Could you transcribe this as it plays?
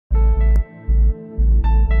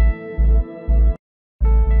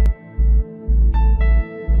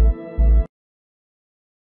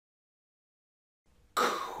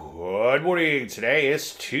Good morning. Today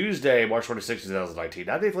is Tuesday, March 26, 2019.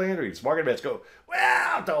 I'm Dave Landry. It's Market Bets Go. Well,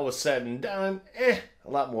 after all was said and done, a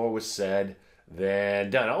lot more was said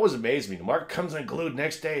than done. It always amazed me. The market comes unglued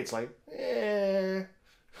next day. It's like,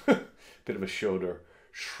 bit of a shoulder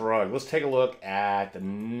shrug. Let's take a look at the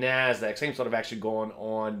NASDAQ. Same sort of action going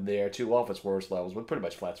on there, too, off its worst levels, but pretty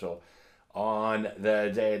much flat fill on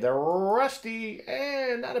the day. The Rusty,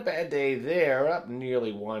 not a bad day there, up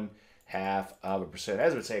nearly 0.5%. As I've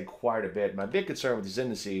been saying quite a bit, my big concern with these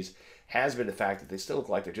indices has been the fact that they still look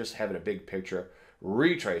like they're just having a big picture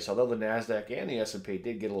retrace. Although the NASDAQ and the S&P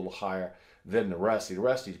did get a little higher than the Rusty. The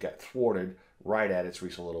Rusty's got thwarted right at its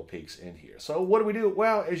recent little peaks in here. So what do we do?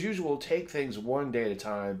 Well, as usual, take things one day at a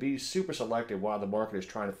time. Be super selective while the market is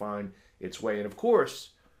trying to find its way. And of course,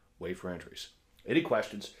 wait for entries. Any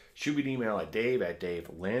questions, shoot me an email at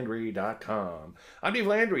dave@davelandry.com. I'm Dave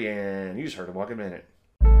Landry, and you just heard a Market Minute.